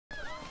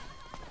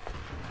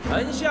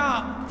臣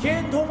下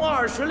天通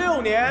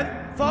26年，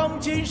方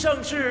今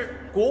盛世，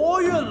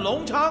国运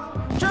隆昌，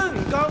镇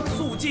刚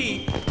肃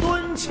纪，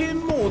敦亲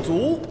睦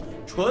族，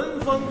淳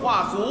风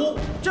化俗，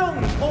政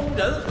通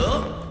人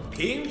和，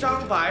平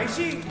章百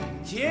姓，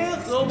结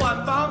合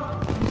万邦。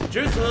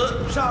值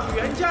此上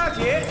元佳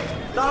节，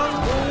当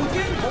普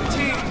天同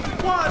庆，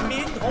万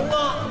民同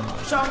乐。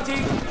上敬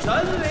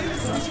神灵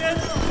祖先，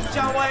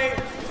向为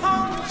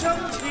苍生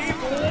祈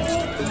福。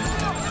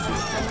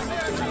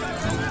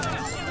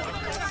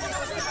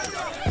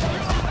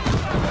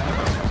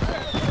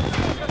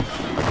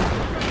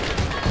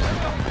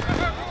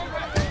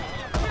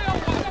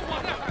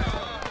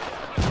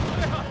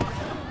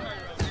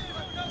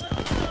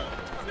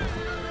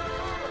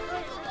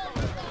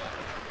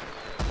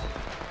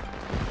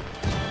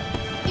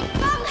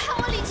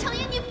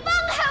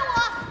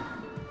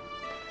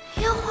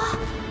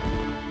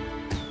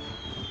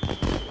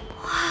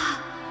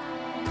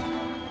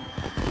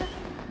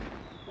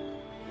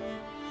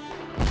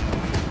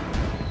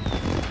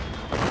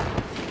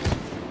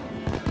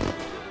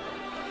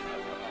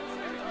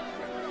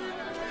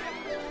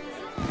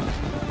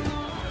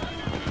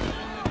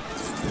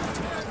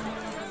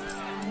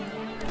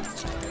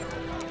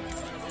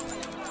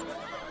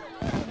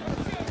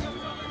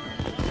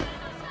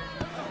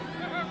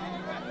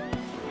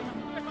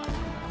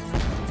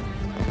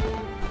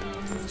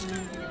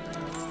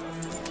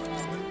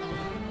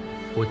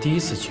 我第一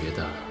次觉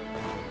得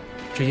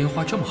这烟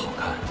花这么好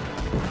看，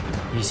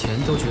以前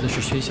都觉得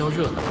是喧嚣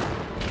热闹，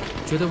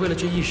觉得为了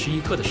这一时一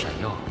刻的闪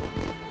耀，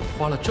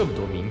花了这么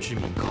多明知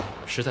名高，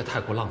实在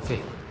太过浪费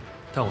了。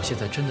但我现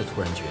在真的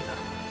突然觉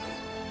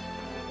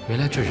得，原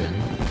来这人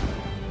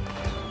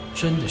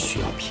真的需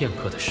要片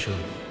刻的奢靡。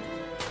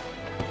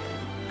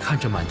看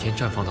着满天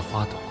绽放的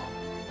花朵，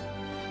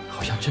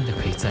好像真的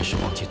可以暂时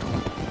忘记痛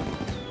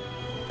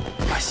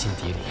苦，把心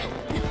底里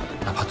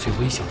哪怕最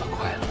微小的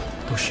快乐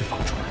都释放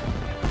出来。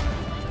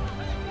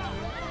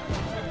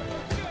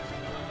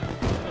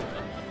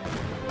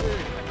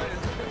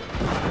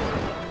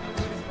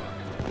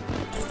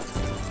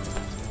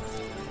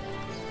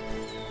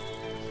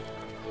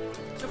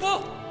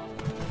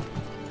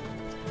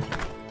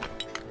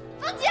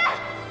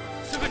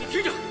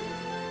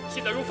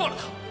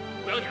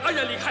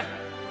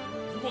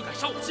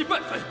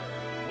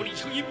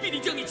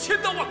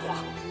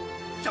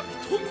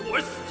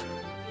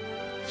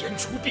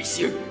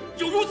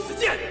 有如此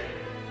剑。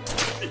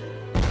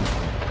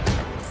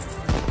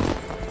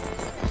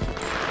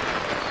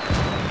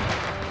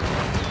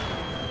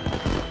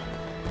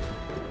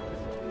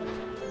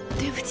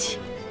对不起。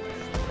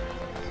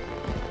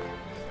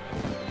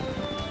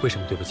为什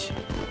么对不起？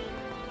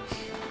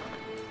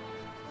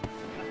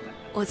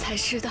我才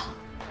知道，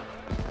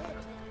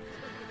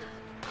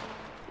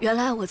原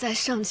来我在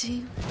上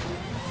京，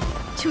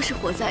就是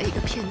活在一个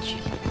骗局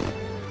里。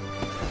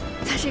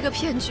在这个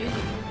骗局里。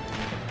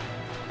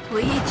 我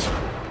一直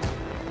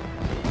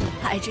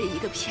爱着一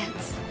个骗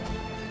子，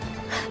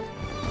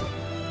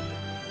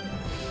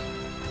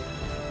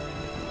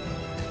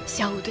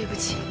小五，对不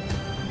起，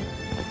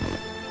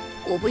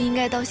我不应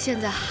该到现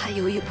在还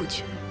犹豫不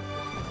决，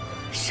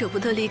舍不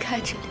得离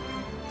开这里。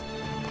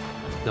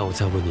那我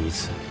再问你一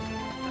次，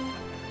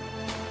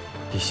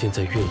你现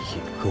在愿意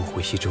和我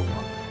回西周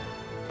吗？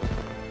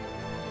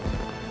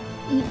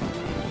嗯，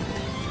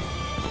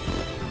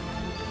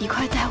你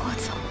快带我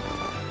走。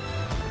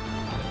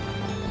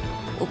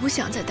 我不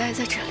想再待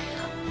在这里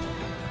了。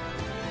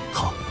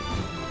好。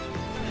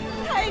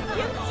太平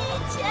金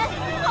钱，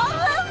皇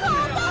恩浩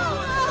荡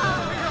啊！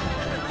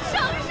圣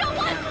上万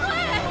岁！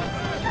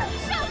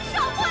圣上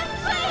万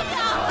岁呀！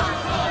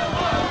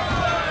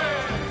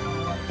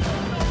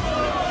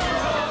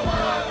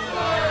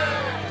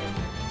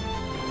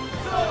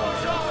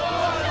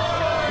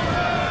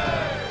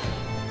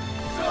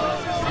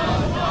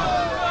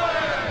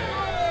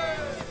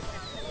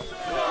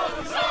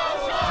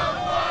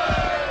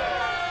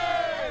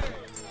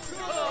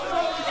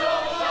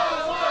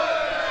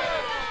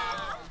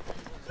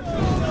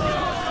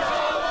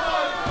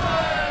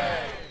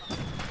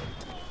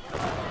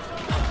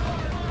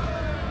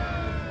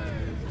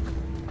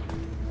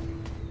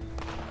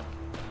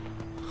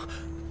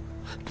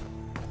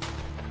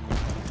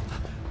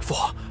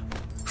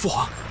父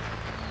皇，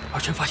儿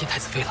臣发现太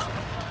子妃了，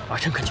儿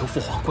臣恳求父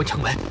皇关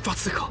城门，抓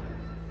刺客。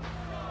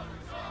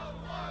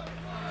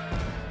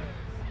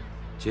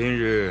今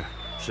日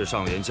是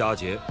上元佳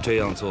节，这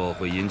样做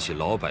会引起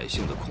老百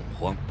姓的恐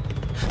慌。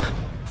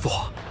父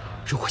皇，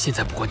如果现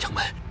在不关城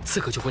门，刺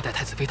客就会带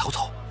太子妃逃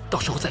走，到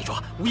时候再抓，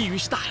无异于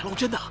是大海捞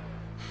针呐。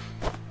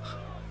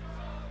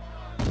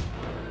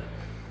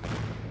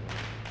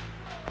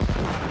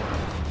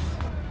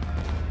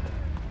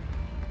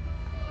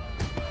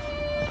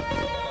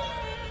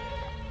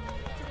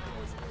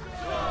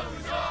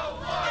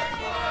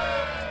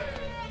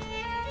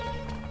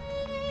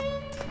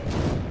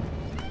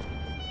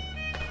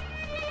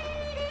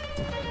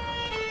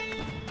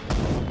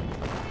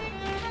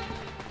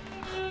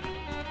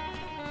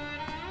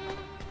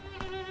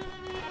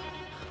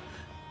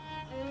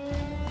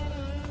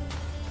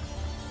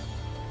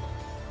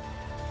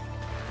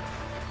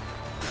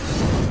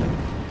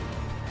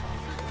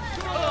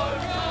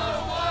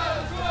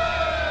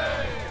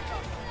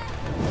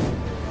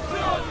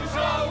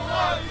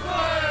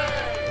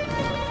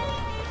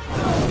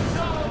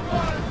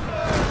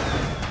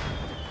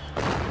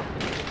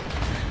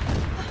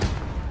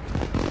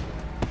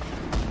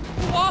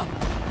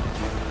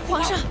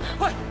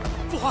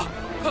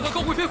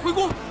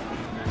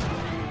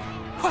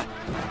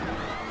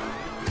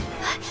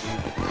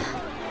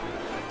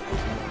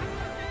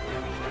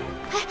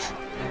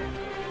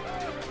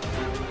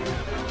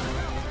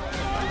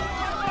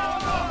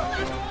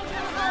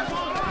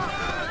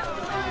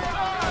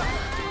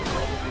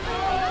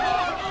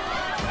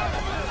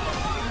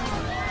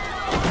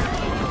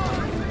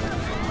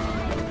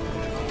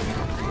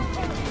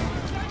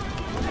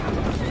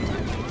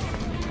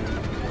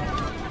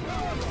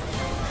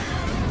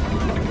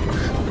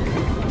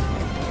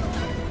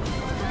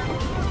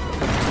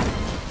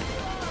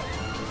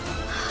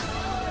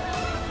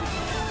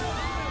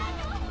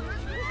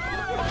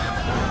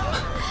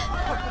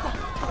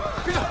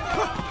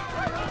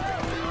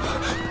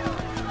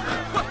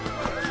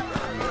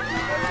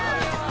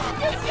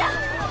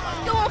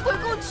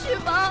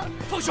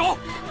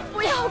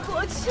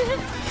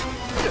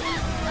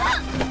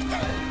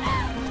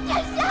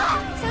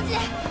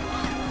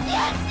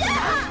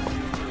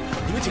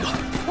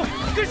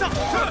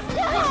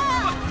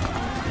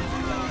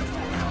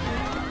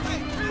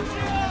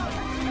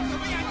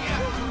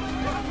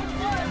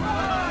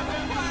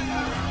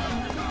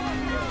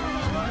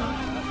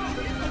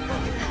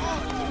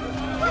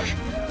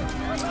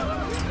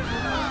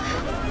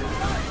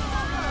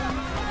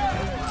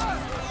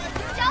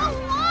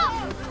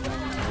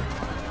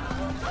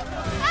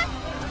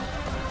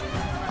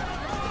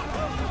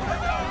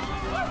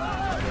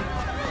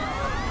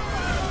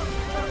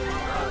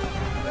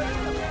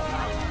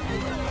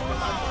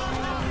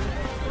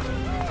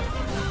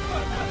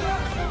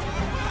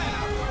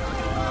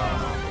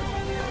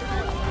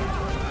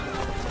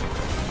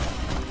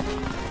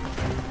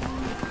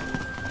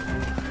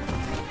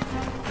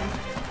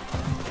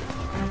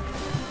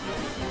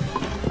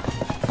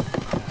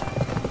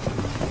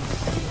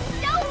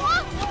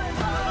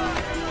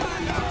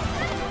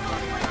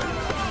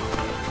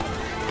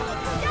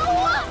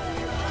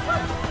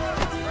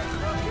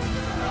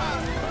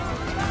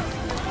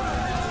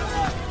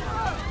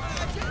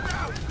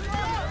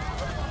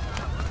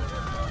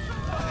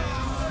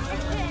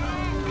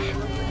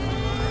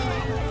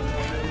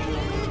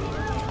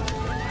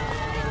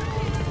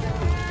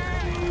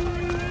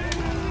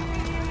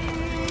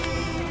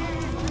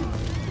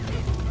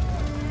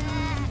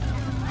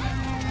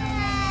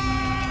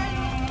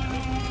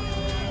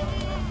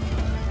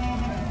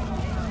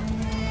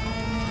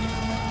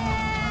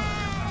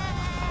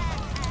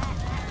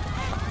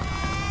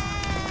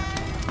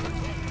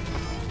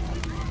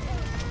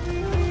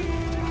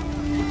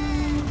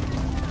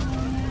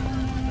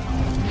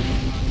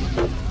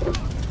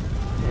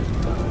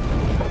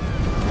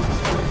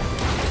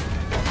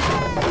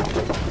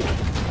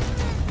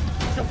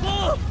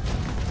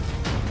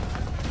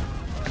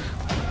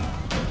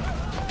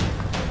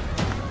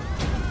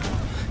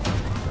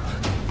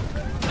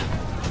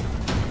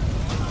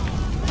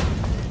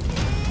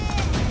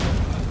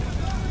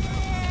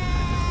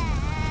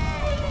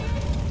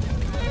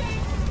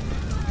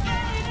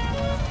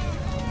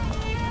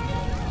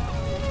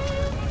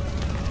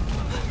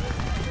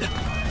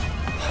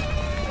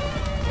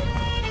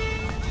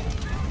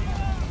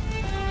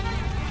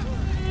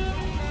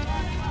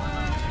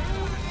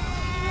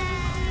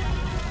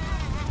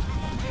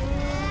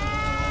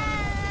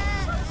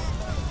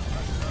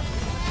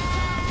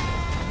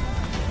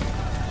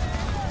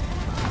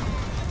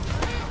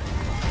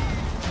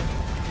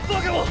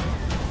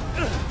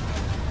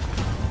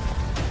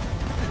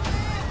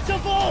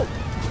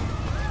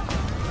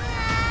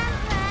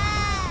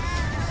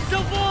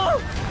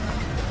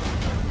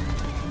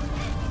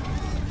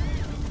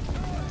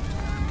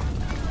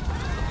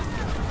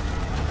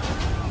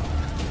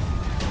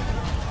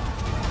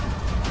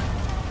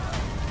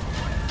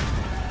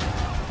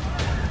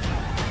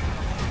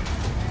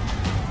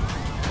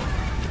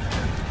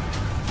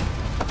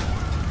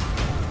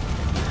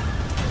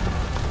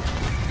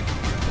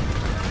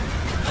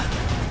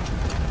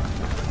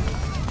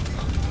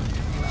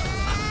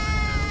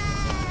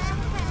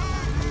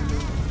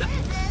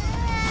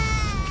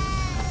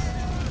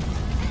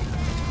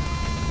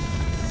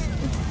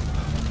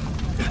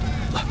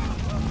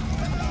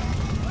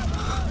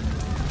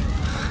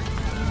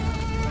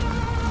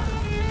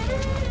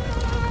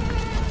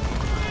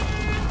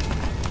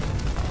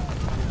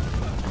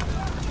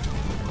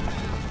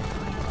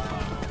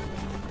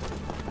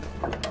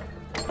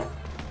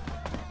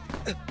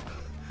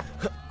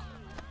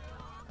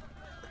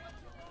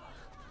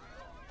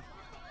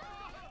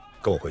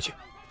跟我回去。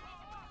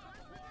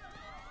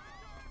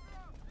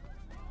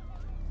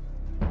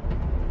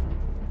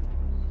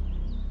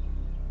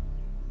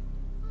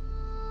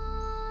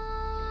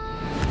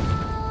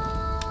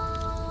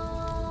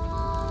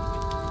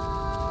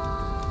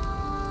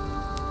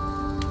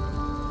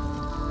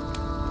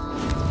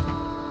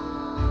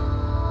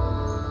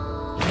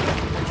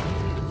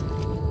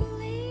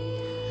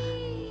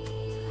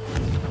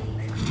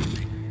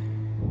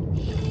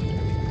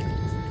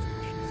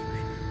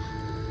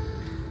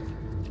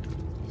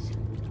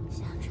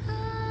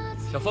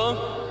小风，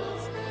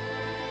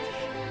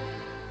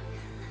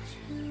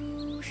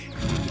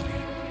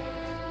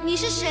你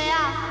是谁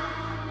啊？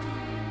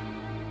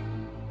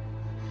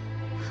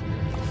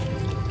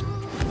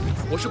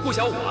我是顾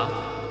小五啊。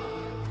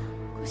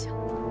顾小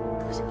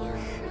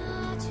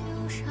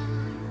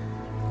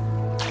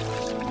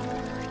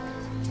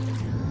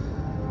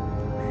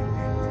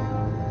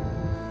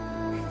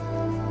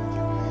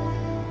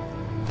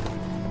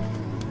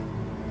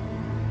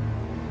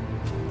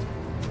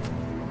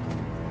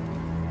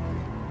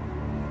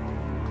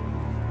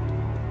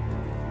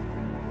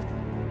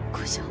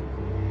顾晓。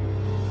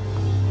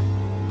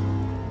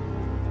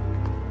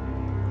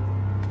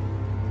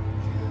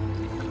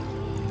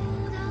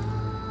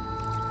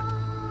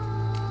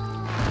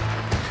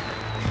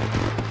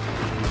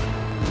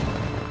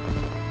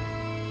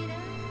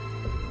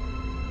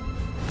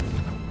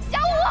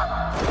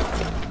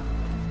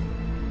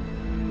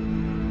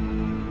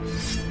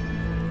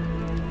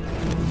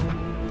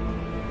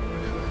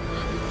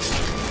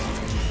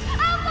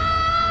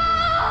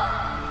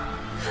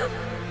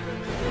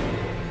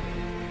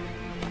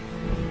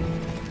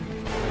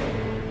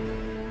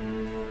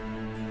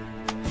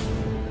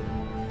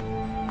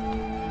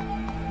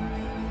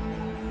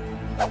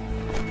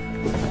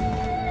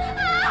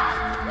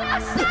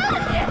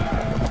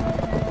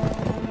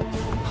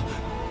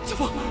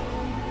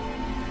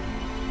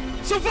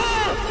小凤，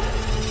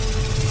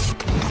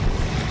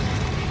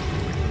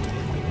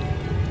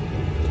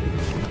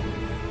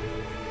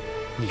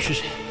你是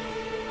谁？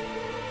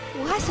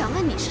我还想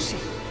问你是谁？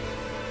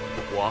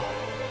我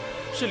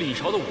是李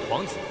朝的五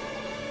皇子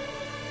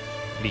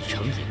李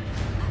承隐。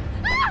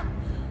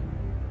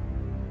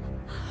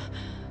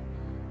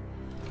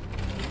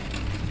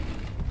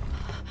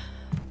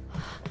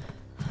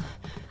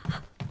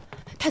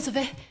太子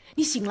妃，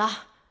你醒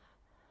了。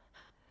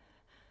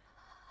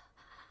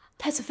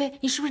太子妃，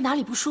你是不是哪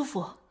里不舒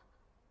服？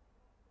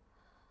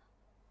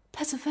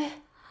太子妃，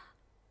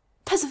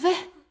太子妃，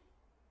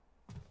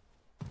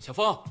小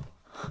凤，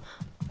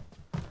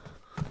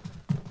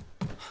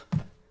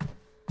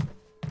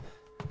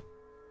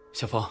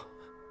小凤，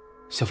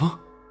小凤，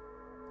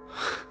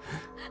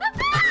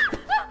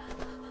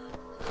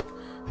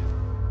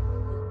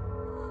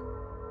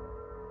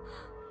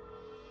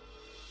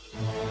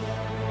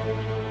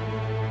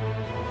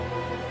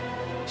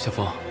小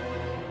凤，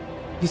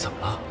你怎么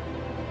了？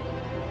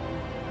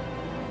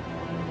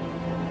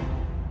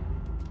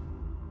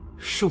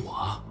是我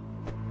啊，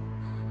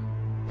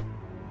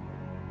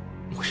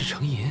我是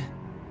程银。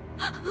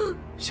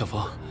小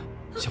凤，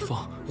小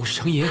凤，我是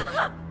程银，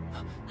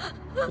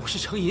我是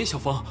程银，小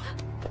凤，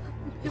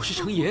我是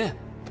程银。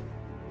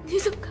你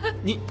走开！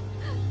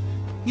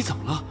你怎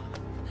么了？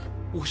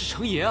我是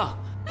程银啊！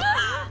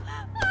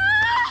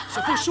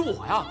小凤是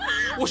我呀，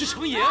我是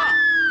程银啊！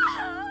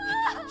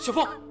小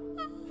凤，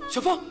小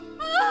凤，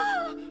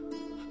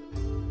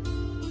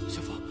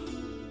小凤，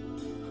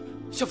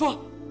小凤，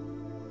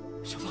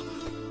小凤。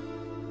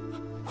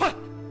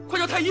快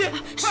叫太医！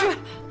是。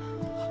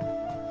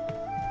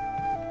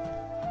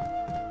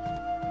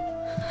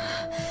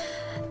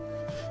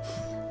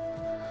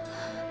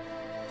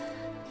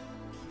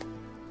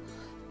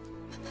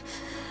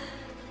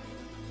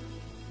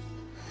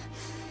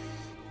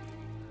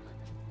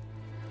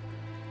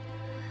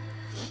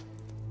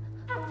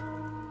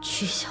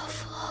曲小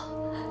凤，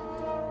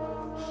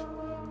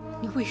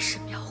你为什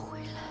么要回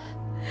来？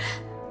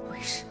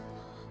为什么？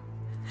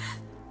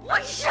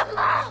为什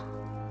么？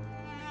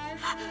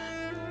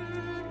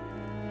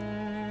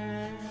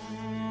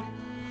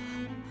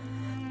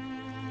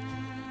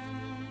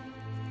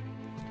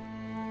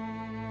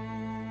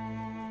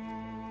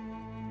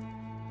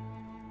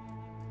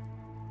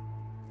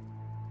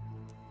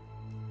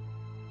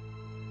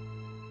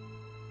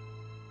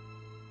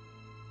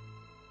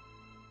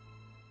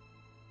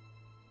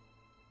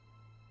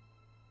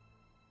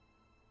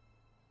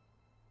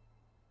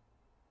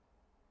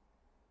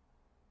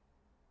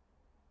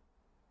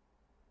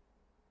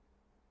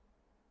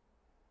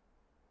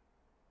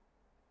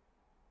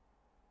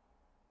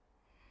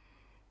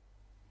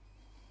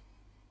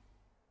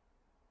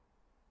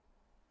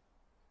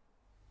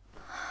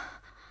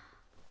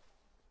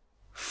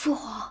父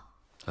皇，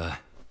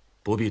哎，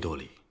不必多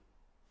礼。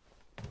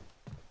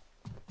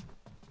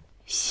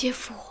谢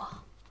父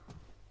皇。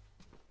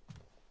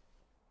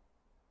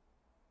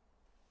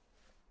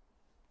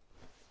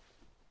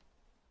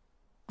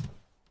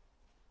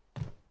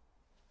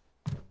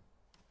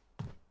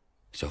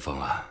小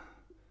凤啊，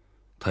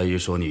太医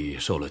说你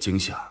受了惊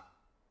吓，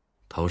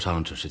头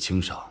上只是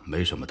轻伤，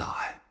没什么大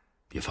碍，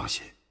你放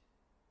心。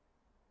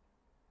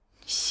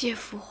谢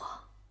父皇。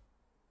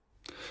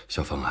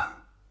小凤啊。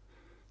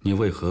你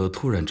为何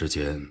突然之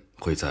间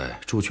会在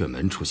朱雀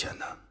门出现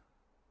呢？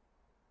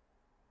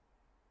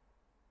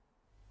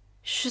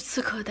是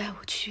刺客带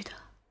我去的。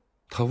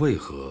他为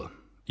何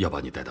要把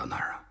你带到那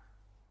儿啊？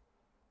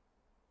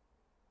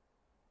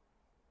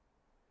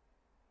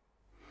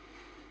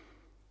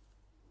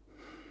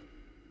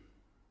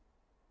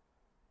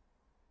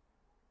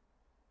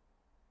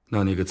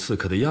那个刺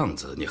客的样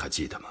子你还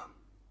记得吗？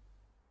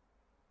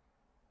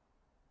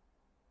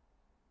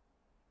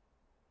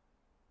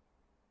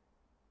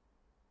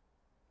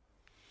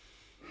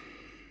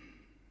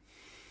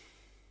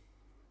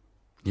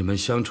你们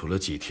相处了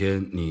几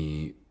天，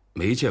你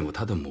没见过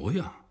他的模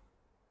样？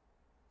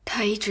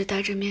他一直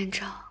戴着面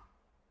罩，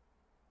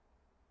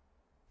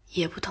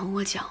也不同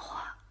我讲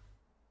话。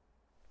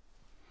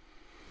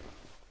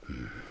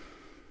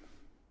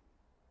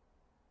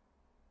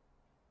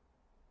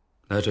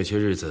那这些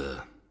日子，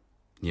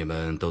你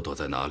们都躲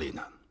在哪里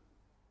呢？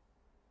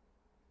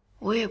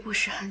我也不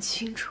是很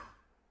清楚。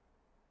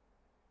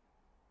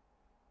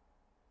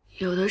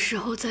有的时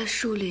候在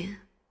树林，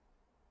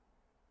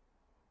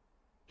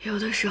有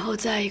的时候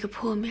在一个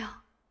破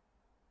庙，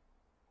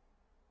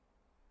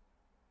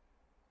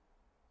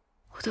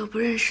我都不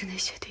认识那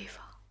些地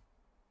方。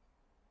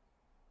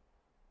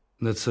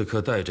那刺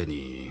客带着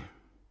你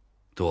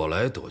躲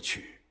来躲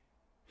去，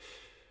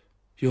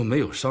又没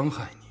有伤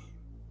害你，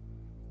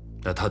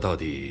那他到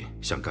底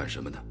想干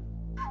什么呢？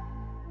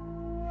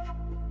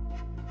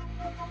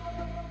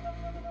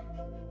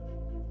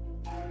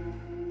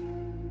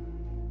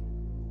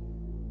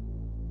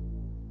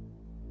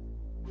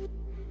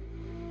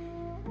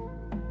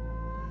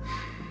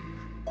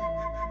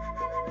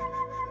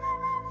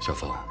小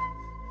凤，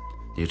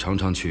你常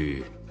常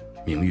去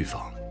明玉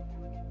坊，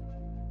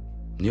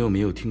你有没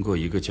有听过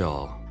一个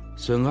叫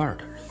孙二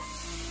的人？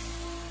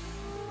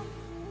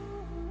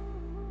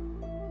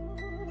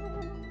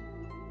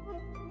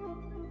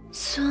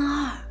孙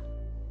二，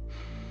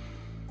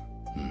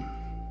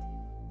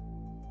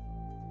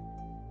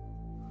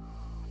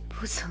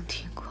不曾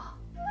听过。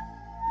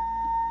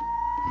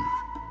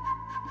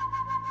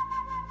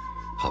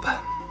好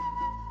吧，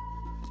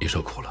你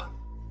受苦了，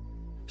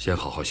先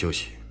好好休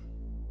息。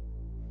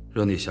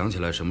若你想起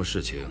来什么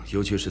事情，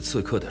尤其是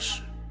刺客的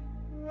事，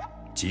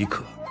即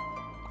刻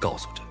告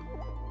诉朕。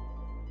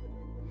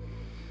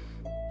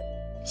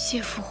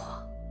谢父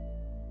皇，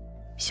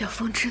小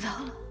凤知道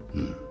了。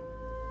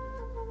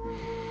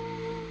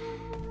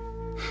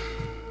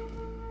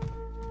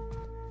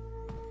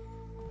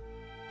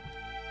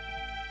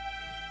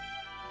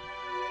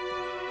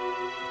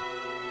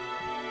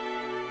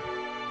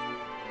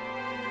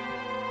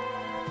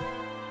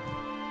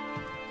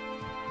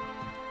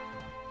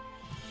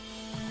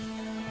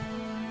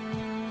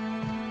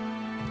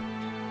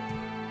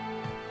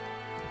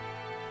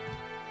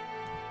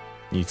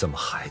你怎么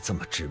还这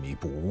么执迷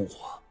不悟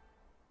啊？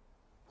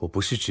我不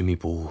是执迷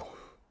不悟，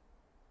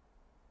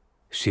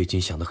是已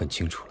经想得很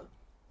清楚了。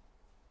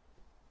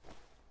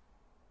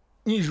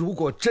你如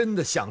果真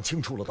的想清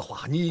楚了的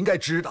话，你应该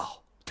知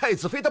道，太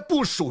子妃她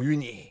不属于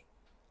你。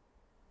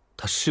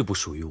她是不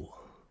属于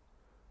我，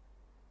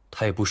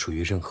她也不属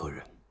于任何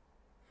人。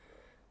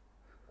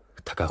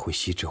她该回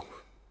西周，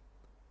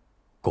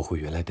过回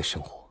原来的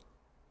生活。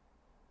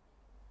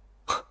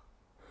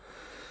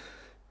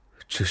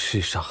这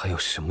世上还有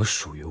什么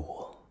属于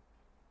我？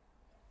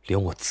连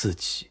我自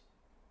己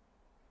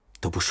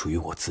都不属于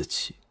我自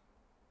己。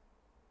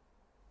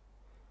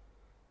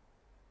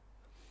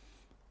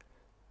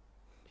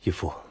义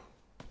父，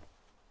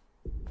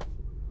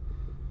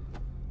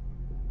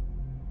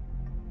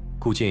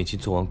顾剑已经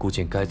做完顾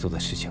剑该做的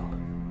事情了，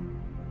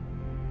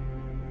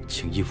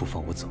请义父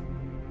放我走。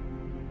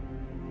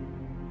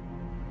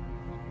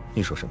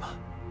你说什么？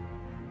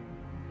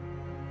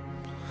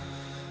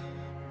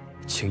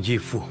请义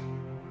父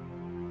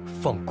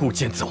放顾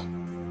剑走。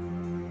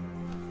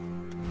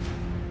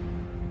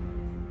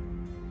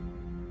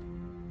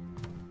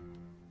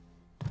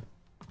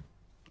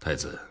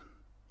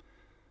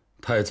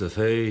太子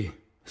妃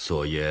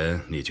所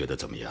言，你觉得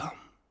怎么样？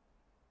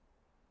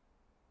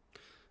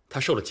她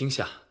受了惊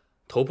吓，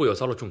头部又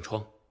遭了重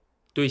创，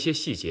对一些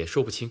细节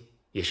说不清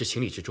也是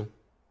情理之中。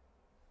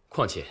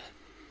况且，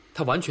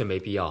她完全没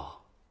必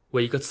要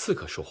为一个刺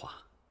客说话。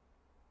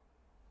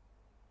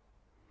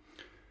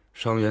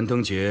上元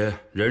灯节，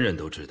人人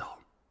都知道，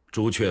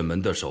朱雀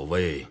门的守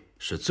卫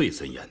是最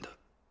森严的。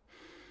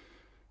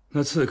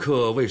那刺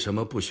客为什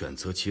么不选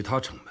择其他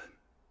城门，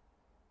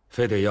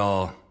非得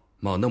要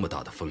冒那么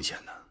大的风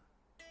险呢？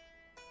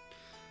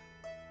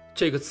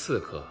这个刺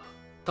客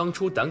当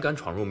初胆敢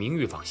闯入明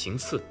玉坊行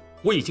刺，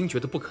我已经觉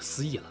得不可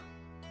思议了。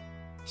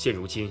现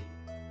如今，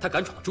他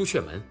敢闯朱雀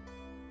门，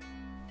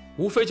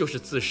无非就是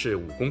自恃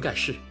武功盖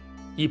世，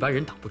一般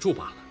人挡不住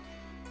罢了。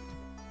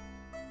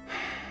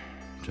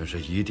真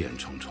是疑点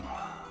重重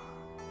啊！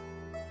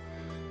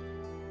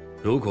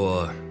如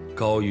果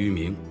高于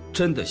明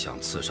真的想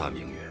刺杀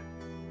明月，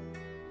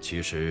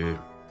其实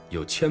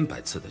有千百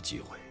次的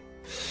机会，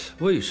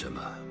为什么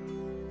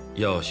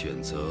要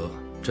选择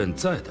朕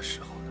在的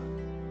时候呢？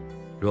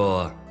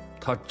若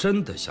他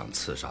真的想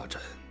刺杀朕，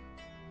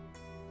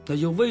那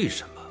又为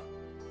什么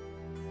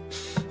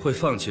会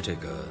放弃这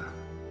个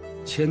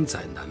千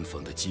载难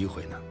逢的机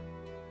会呢？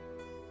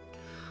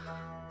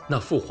那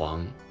父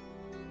皇，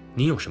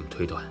您有什么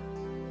推断？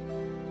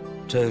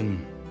朕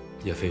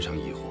也非常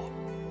疑惑。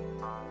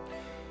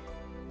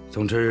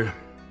总之，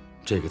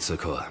这个刺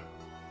客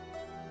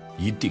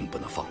一定不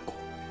能放过，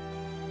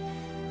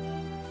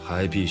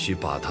还必须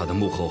把他的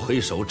幕后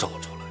黑手找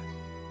出来。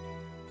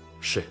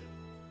是。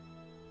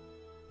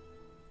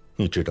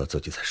你知道自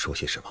己在说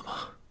些什么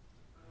吗？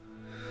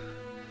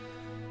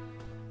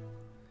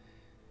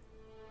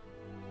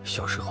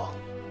小时候，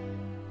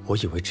我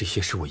以为这些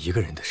是我一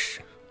个人的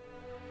事，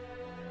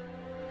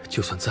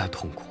就算再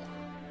痛苦，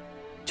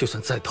就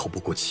算再透不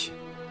过气，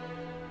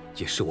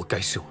也是我该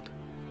受的。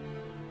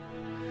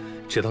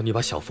直到你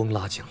把小峰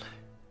拉进来，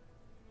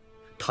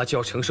他就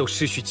要承受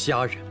失去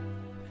家人、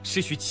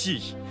失去记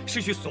忆、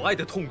失去所爱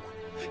的痛苦，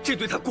这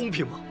对他公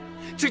平吗？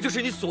这就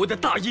是你所谓的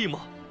大义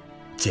吗？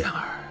健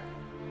儿，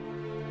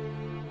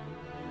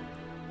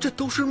这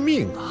都是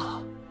命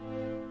啊！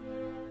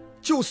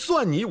就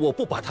算你我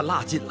不把他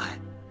拉进来，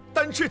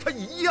丹赤他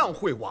一样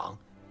会亡，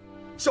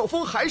小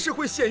峰还是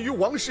会陷于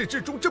王室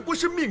之中，这不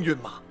是命运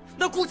吗？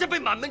那顾家被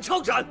满门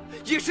抄斩，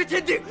也是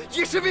天定，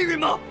也是命运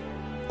吗？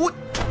我。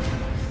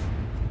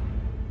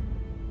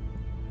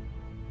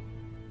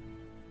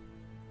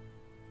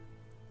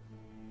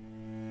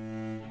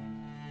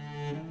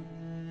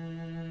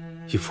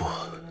义父，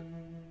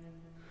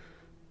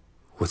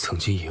我曾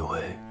经以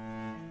为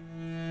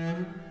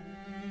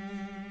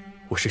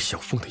我是小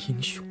峰的英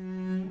雄，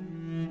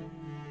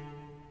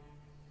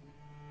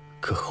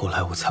可后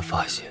来我才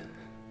发现，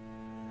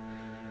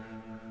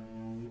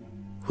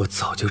我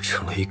早就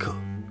成了一个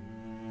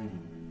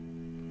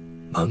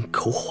满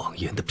口谎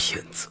言的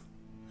骗子，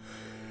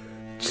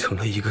成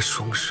了一个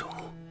双手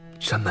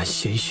沾满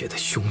鲜血的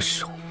凶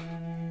手。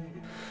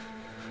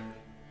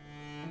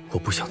我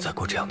不想再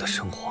过这样的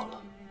生活了。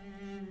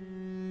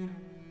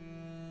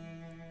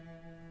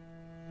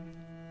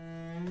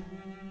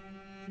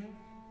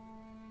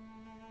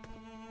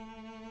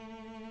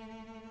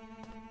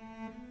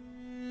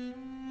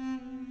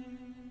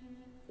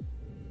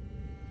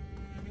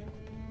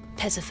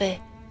太子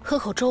妃，喝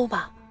口粥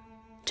吧。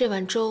这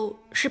碗粥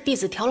是婢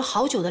子调了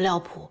好久的料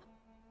谱，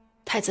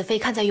太子妃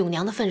看在永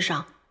娘的份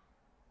上，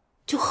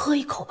就喝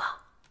一口吧。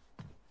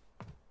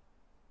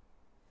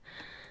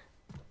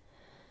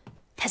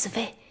太子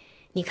妃，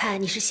你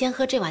看你是先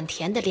喝这碗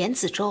甜的莲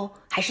子粥，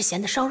还是咸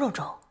的烧肉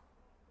粥？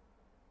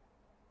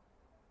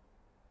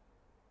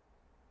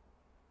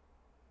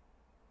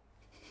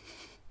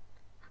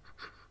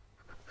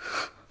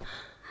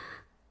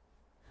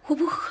我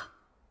不喝。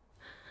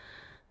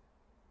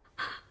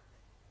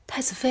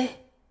太子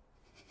妃，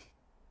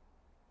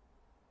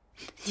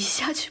你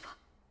下去吧。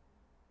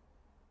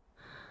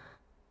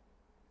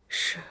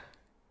是。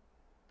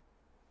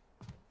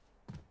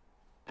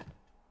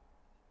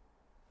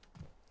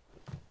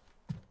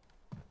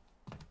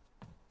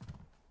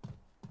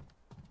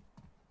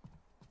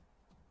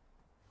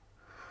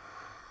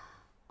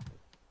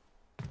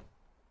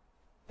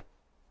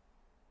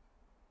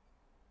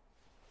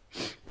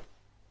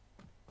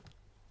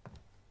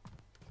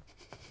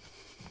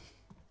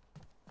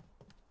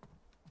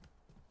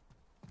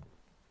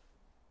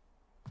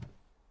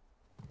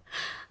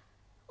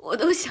我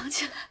都想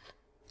起来了，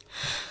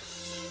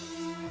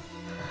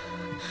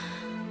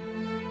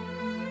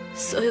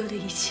所有的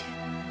一切，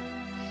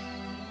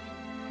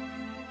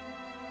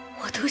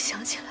我都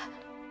想起来了。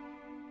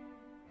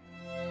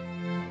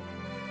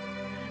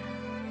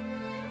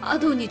阿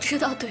杜，你知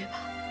道对吧？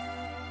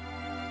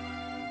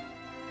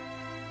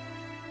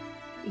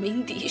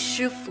鸣笛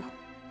师傅，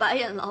白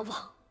眼狼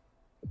王，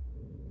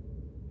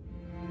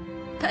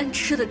丹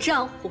赤的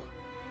战火，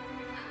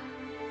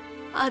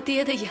阿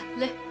爹的眼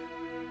泪。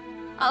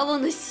阿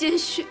旺的鲜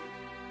血，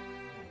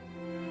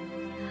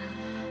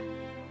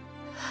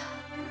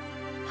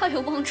还有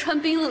忘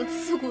川冰冷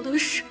刺骨的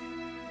水，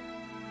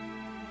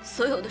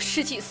所有的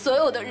事情，所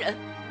有的人，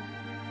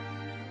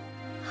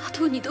阿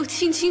杜你都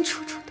清清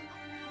楚楚的。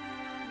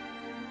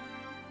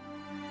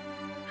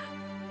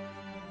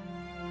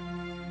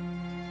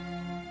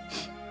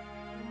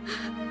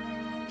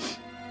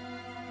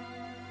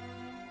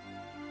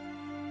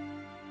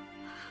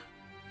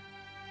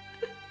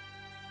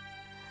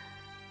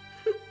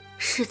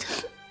是的，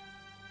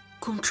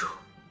公主。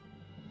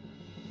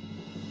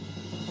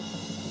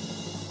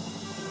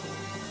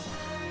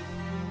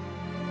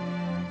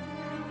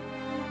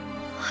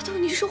阿杜，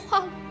你说话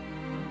了。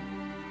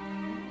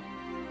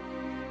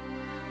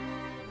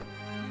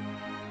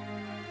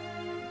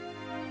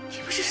你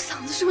不是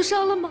嗓子受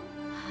伤了吗？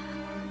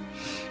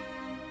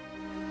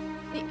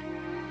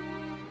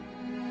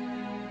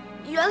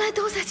你原来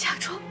都在假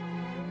装。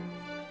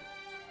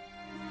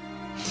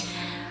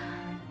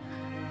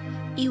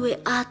因为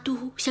阿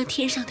都向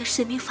天上的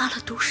神明发了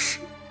毒誓，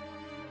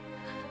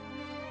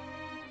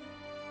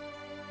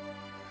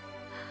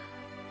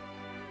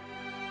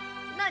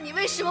那你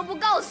为什么不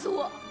告诉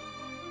我？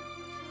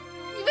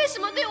你为什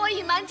么对我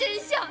隐瞒真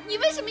相？你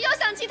为什么要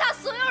像其他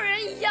所有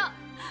人一样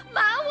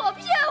瞒我、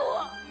骗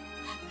我？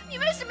你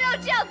为什么要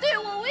这样对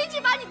我？我一直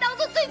把你当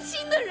做最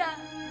亲的人。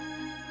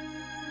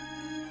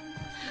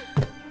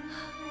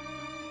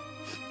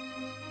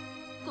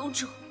公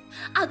主，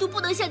阿都不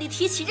能向你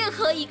提起任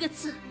何一个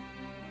字。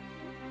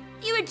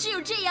因为只有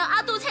这样，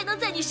阿杜才能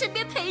在你身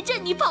边陪着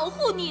你，保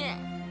护你。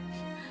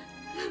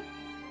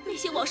那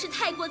些往事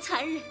太过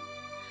残忍，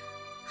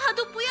阿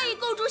杜不愿意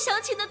公主想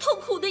起那痛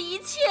苦的一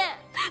切。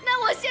那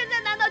我现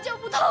在难道就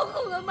不痛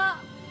苦了吗？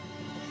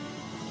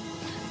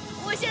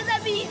我现在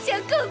比以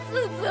前更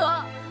自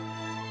责。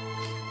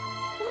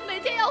我每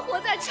天要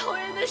活在仇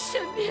人的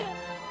身边，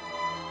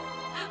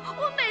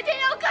我每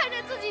天要看看着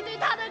自己对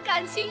他的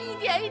感情一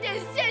点一点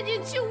陷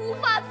进去，无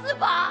法自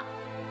拔。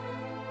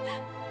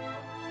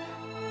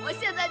我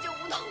现在就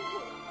不痛苦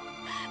了，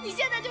你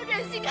现在就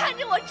忍心看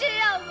着我这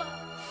样吗？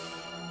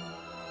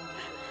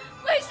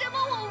为什么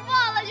我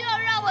忘了就要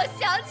让我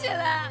想起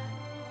来？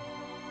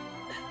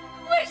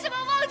为什么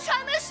忘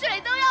船的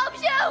水都要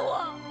骗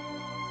我？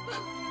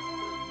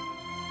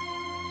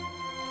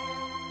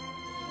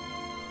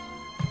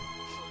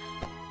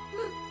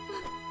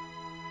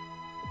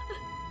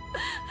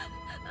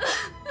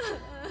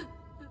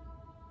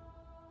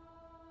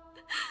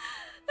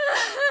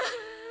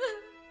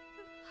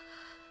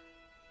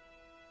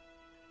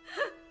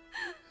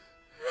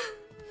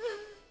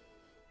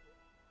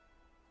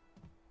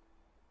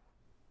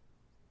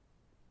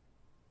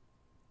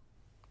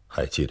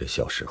还记得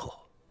小时候，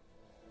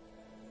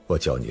我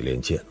教你练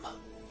剑吗？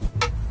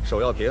手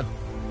要平，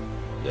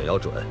眼要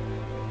准，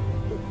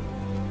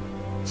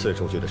刺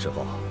出去的时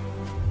候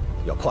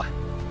要快，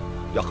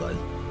要狠。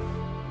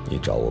你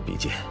找我比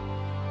剑，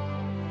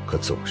可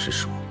总是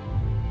输。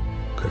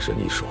可是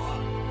你说，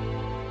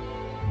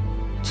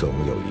总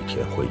有一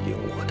天会赢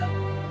我的。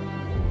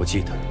我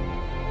记得。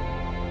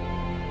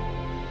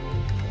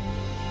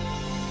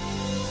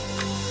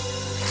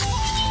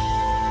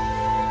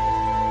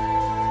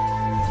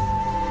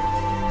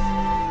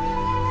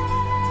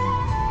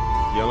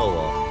赢了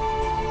我，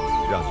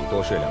让你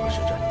多睡2个时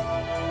辰；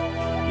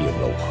赢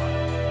了我，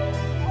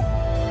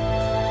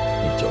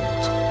你就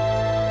能走。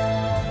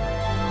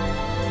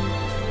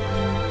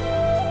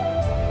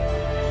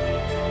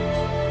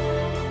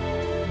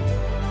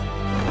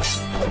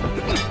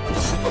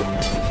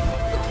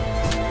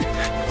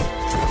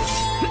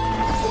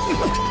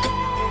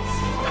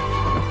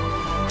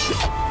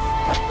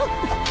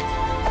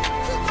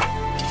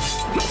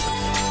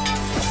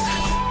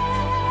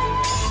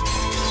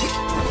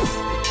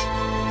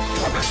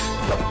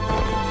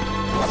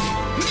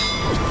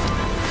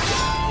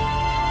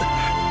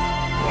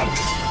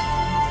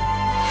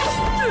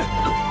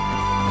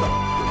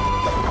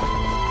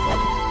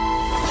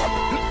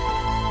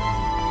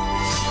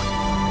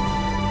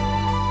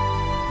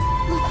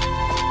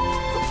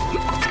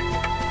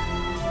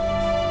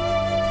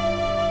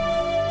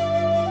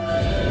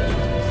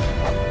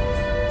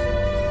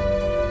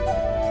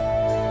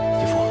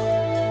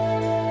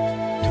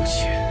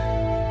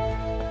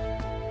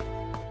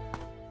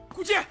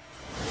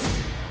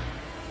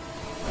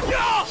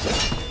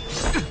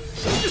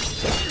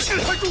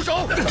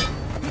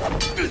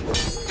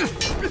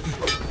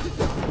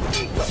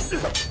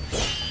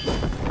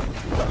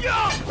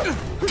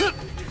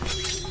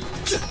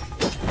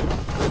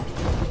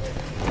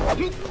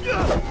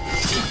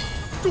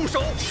住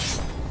手！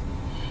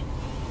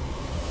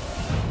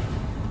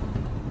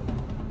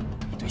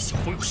你对小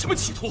峰有什么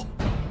企图？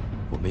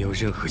我没有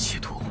任何企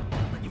图。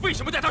那你为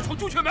什么带他闯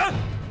朱雀门？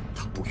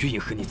他不愿意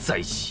和你在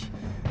一起，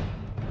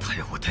他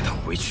要我带他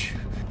回去。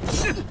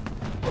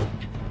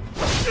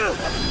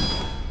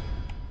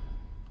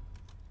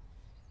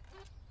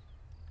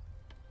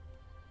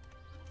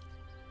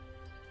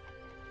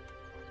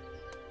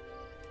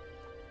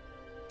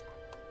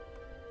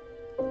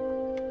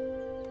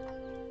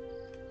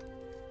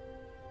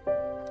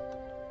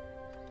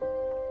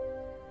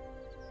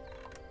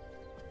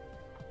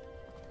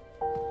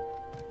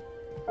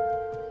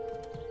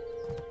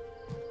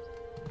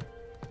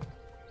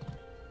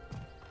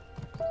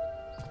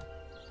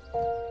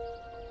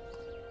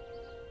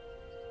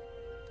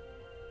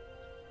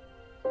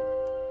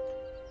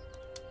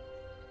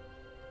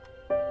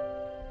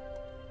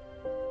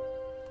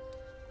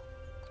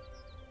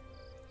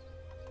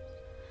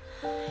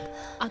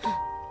阿杜，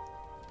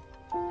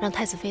让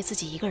太子妃自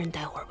己一个人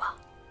待会儿吧。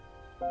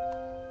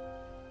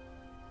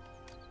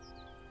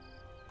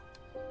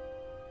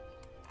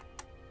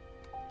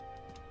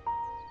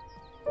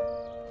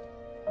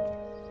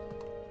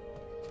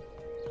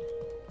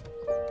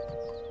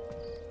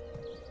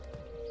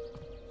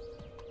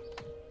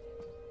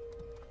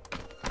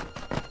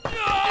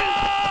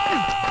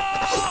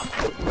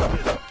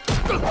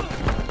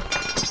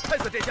太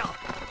子殿下，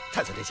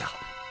太子殿下。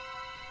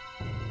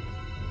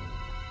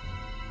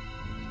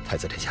太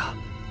子殿下，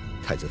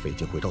太子妃已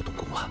经回到东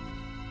宫了，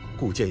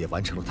顾剑也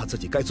完成了他自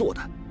己该做的，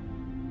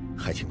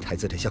还请太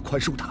子殿下宽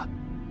恕他，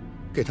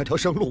给他条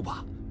生路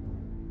吧。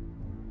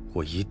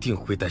我一定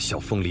会带小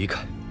峰离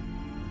开。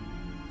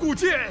顾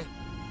剑，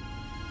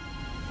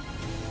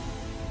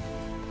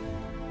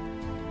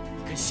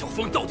你跟小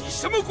峰到底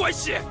什么关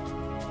系？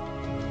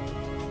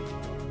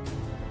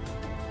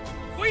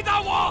回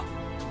答我！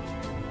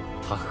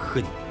他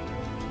恨你，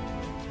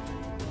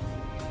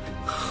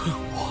恨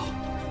我。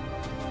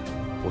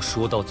我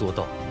说到做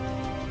到，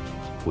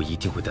我一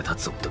定会带他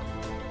走的。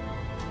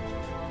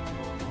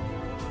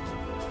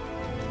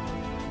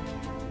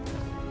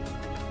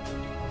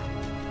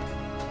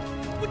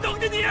我等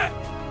着你，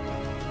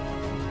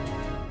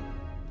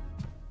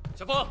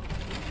小峰，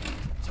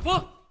小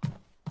峰，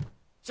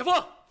小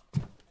峰，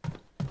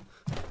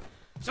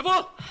小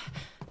峰！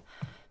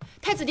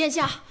太子殿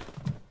下，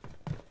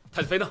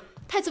太子妃呢？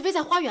太子妃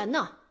在花园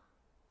呢。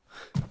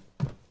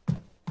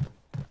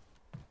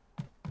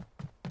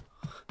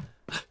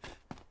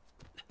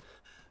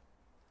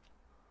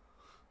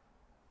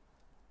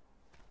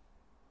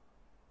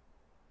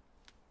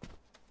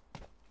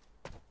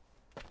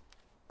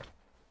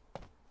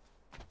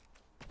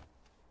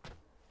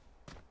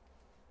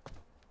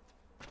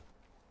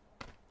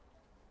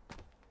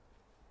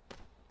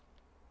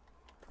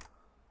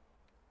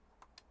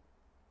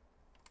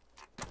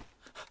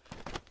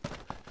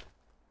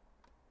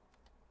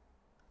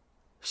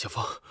小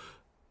风，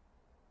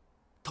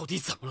到底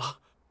怎么了？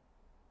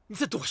你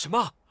在躲什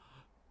么？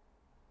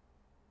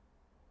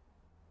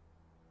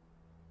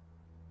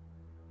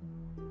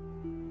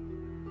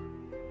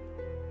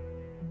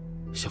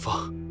小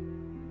风，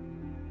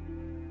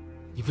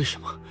你为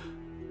什么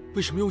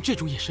用这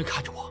种眼神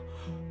看着我？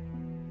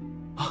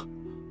啊，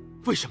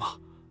为什么？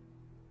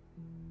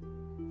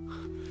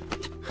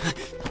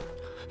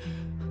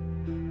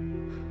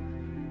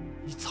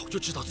你早就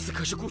知道刺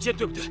客是顾剑，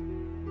对不对？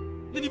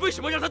那你为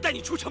什么让他带你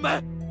出城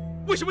门？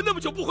为什么那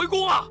么久不回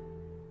宫啊？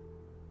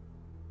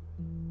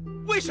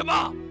为什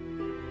么？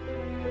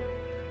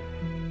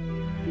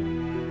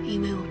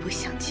因为我不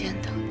想见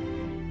到你，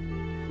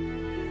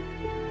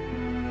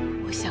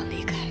我想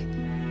离开你。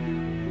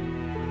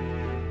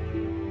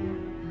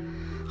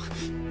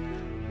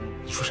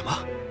你说什么？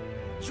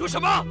你说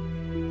什么？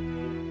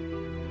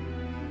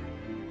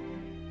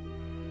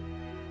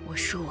我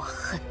说我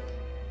恨你。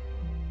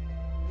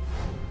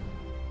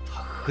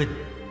他恨你。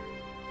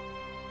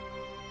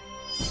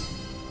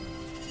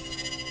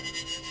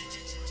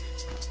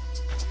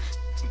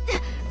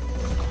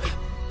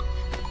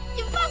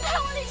你放开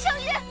我，李承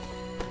业！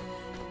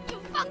你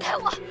放开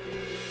我！你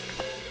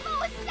放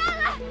我下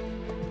来！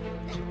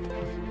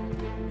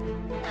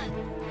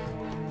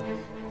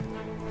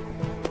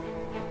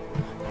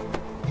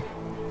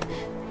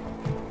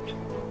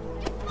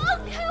你放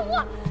开我！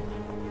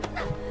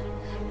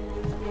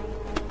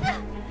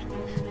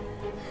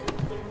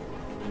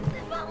你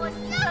放我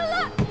下来！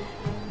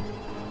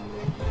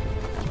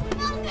你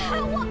放开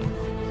我！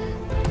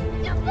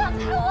你放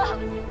开我！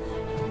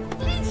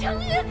李承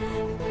业，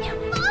你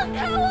放开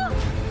我！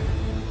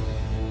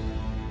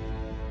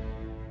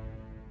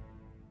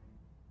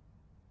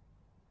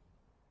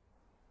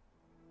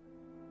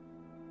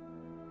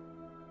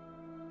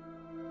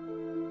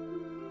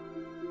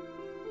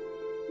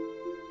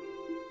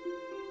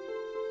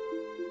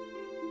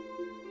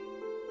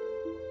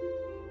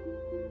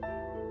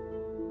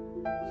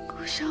顾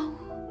小五，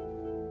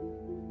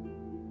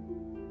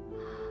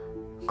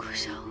顾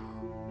小五，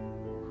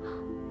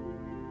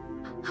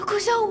顾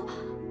小五。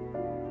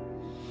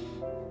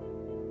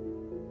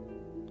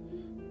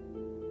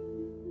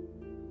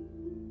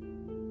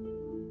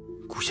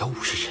顾小五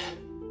是谁？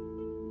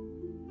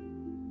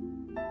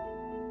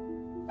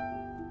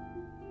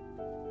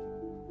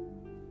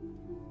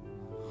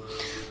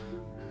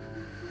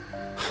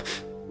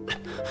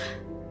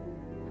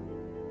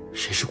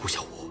谁是顾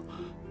小五？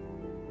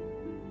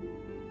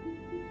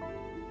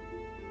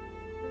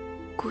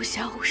顾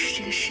小五是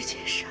这个世界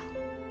上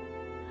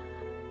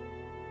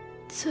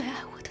最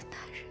爱我的男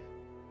人。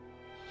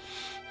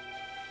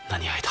那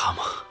你爱他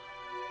吗？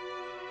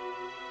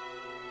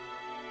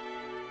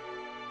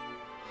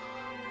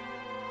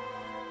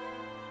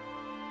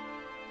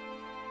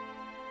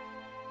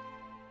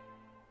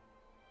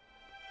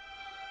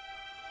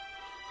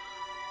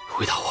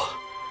回答我。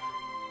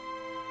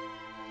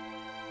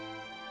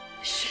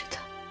是的，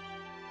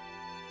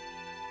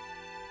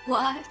我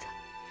爱他，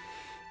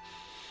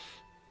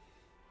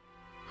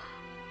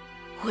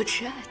我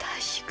只爱他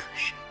一个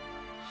人。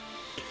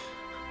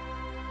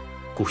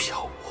顾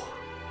小五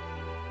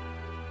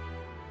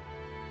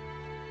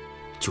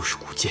就是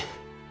顾剑，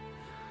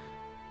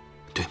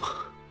对吗？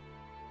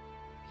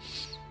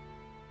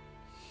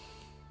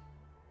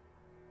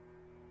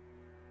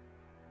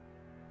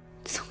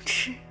总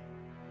之，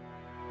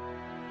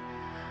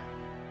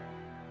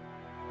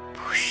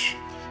不是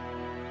你。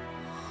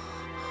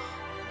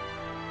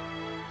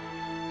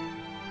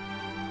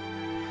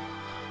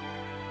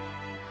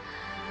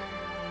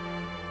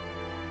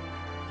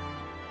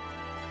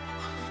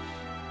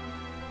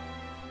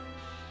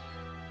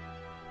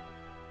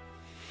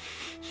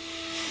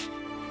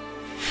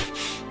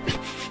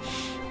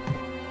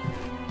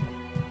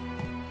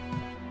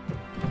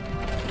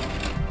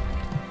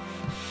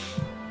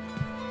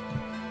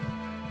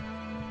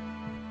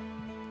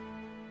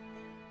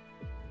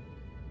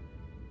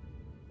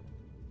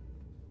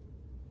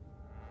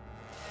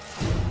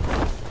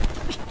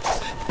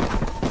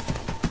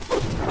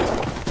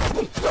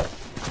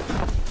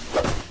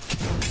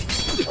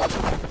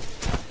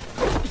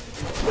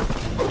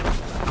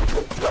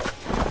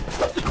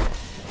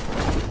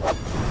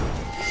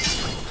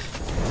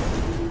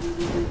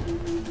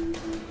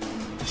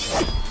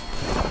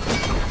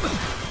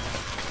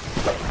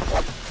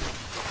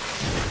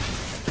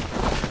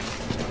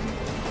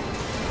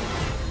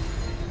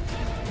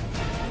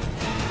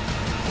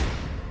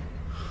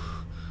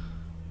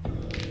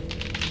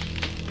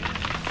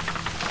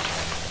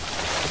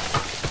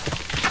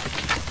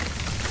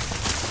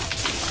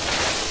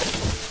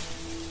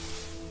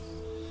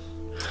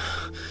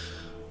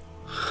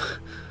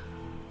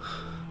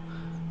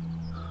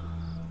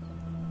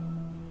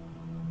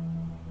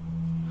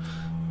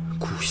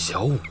顾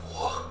小五，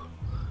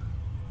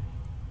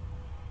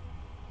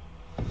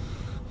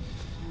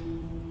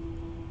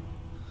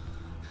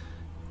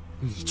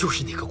你就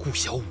是那个顾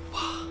小五吧？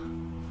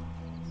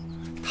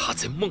他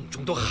在梦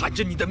中都喊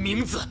着你的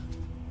名字。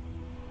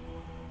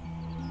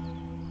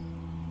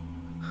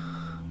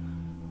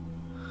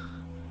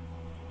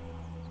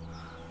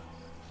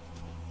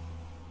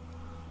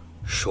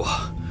说，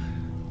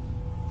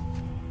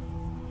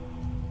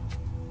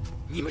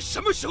你们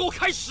什么时候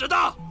开始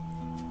的？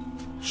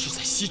是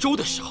在西周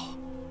的时候，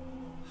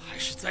还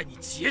是在你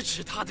劫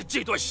持他的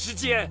这段时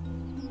间？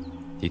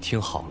你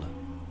听好了，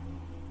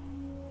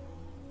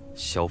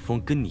小峰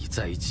跟你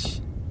在一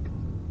起，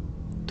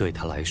对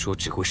他来说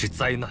只会是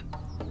灾难，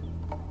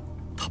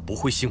他不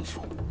会幸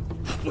福。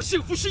他不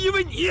幸福是因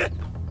为你，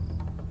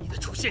你的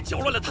出现搅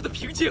乱了他的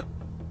平静。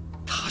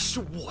他是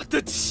我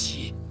的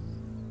棋，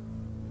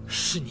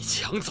是你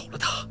抢走了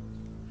他，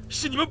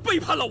是你们背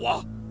叛了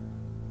我。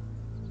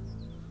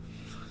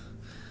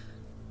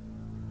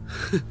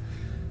哼，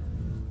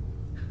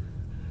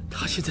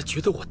他现在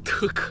觉得我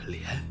特可怜。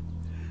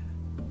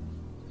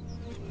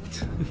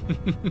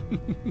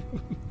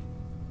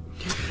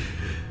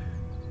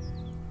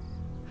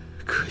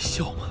可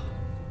笑吗？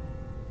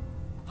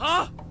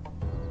啊！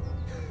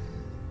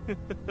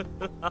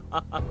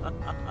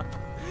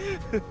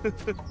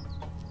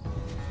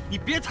你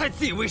别太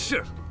自以为是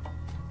了。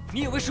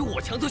你以为是我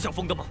抢走小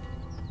峰的吗？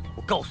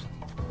我告诉你，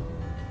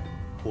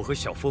我和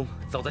小峰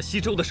早在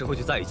西周的时候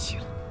就在一起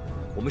了，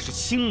我们是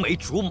青梅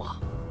竹马。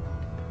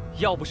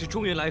要不是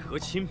中原来和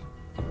亲，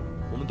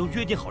我们都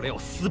约定好了要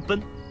私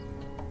奔。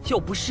要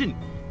不是你，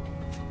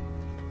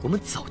我们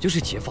早就是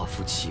结发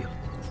夫妻了。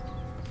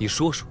你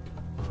说说，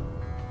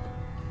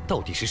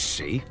到底是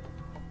谁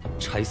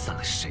拆散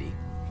了谁？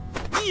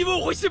你以为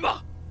我会信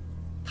吗？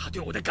他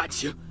对我的感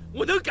情，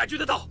我能感觉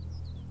得到。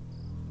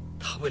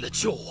他为了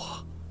救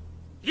我，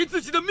连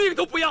自己的命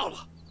都不要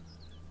了。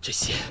这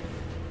些，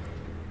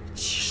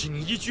岂是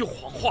你一句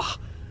谎话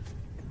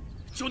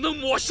就能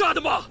抹杀的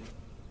吗？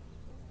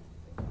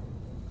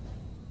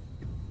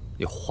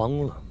你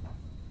慌了，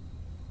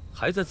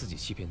还在自己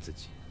欺骗自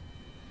己。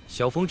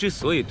小峰之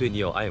所以对你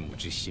有爱慕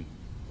之心，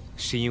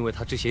是因为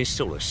他之前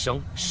受了伤，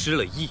失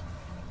了忆，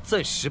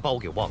暂时把我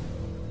给忘了。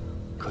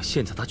可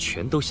现在他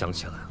全都想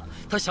起来了，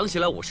他想起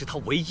来我是他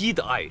唯一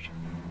的爱人，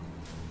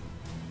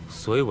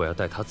所以我要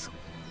带他走，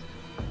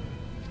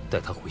带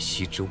他回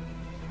西周。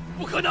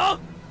不可能！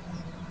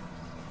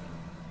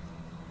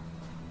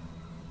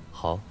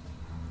好，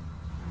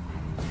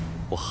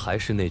我还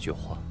是那句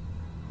话，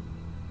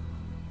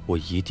我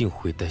一定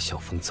会带小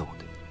峰走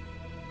的。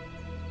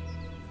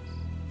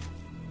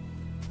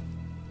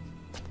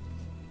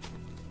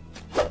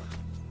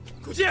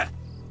古剑，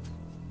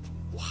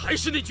我还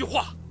是那句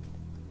话，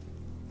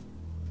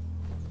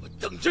我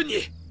等着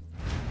你。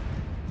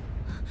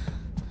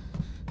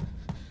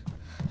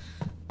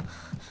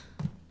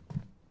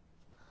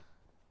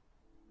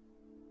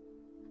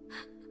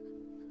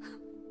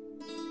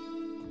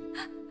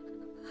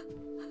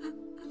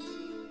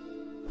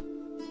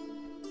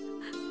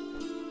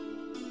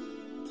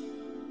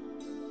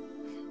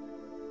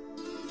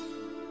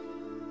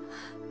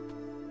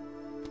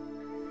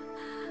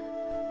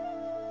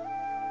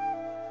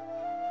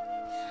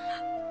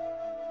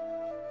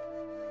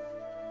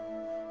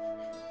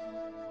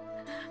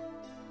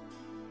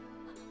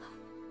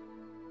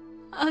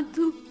阿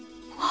杜，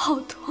我好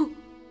痛，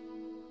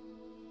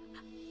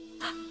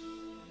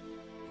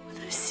我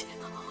的心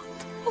好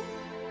痛。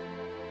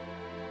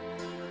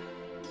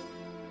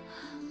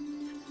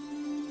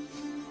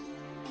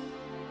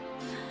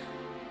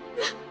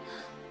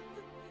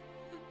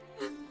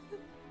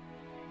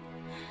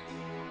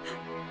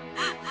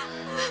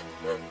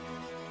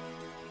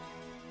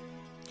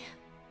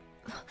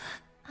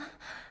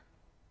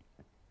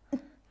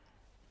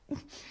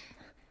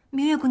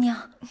明月姑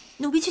娘，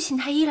奴婢去请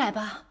太医来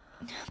吧。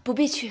不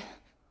必去，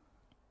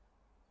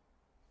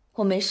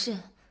我没事，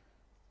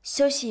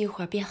休息一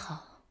会儿便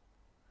好。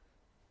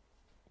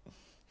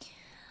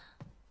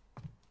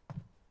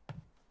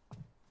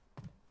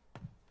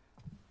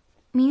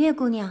明月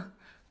姑娘，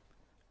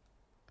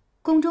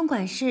宫中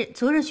管事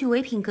昨日去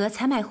唯品阁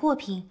采买货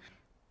品，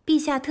陛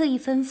下特意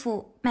吩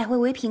咐买回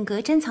唯品阁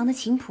珍藏的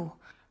琴谱，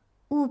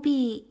务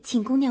必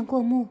请姑娘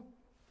过目。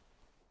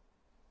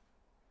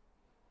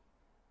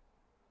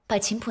把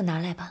琴谱拿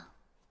来吧。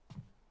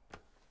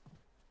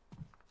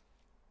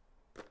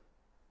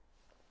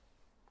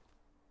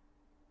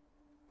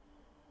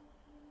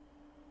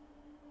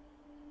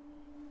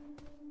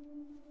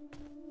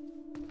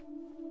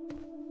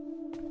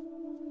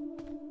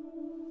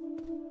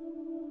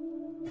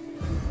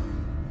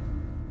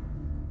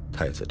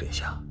太子殿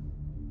下，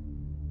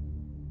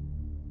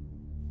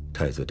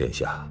太子殿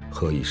下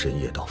何以深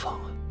夜到访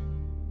啊？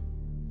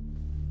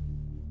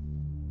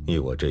你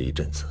我这一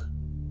阵子，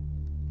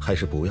还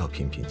是不要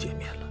频频见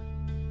面了，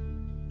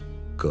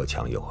隔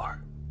墙有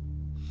耳。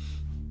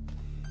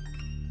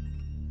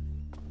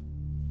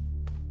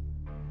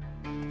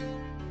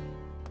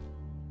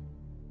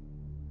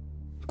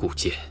古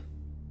剑。